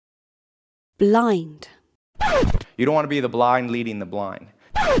Blind. You don't want to be the blind leading the blind.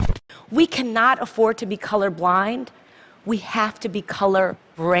 We cannot afford to be colorblind. We have to be color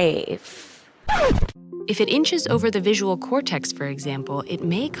brave. If it inches over the visual cortex, for example, it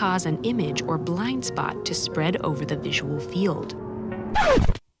may cause an image or blind spot to spread over the visual field.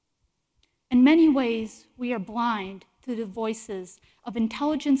 In many ways, we are blind to the voices of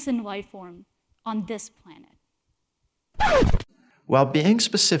intelligence and life form on this planet. While being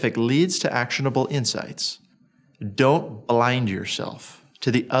specific leads to actionable insights, don't blind yourself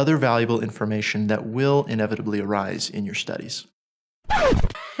to the other valuable information that will inevitably arise in your studies. You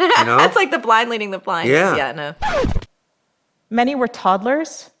know? That's like the blind leading the blind. Yeah. No. Many were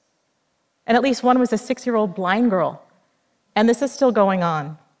toddlers, and at least one was a 6-year-old blind girl. And this is still going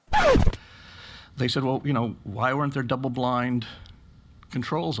on. They said, well, why weren't there double-blind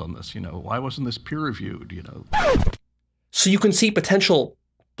controls on this? Why wasn't this peer-reviewed, So you can see potential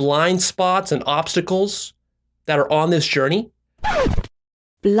blind spots and obstacles that are on this journey?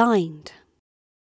 Blind.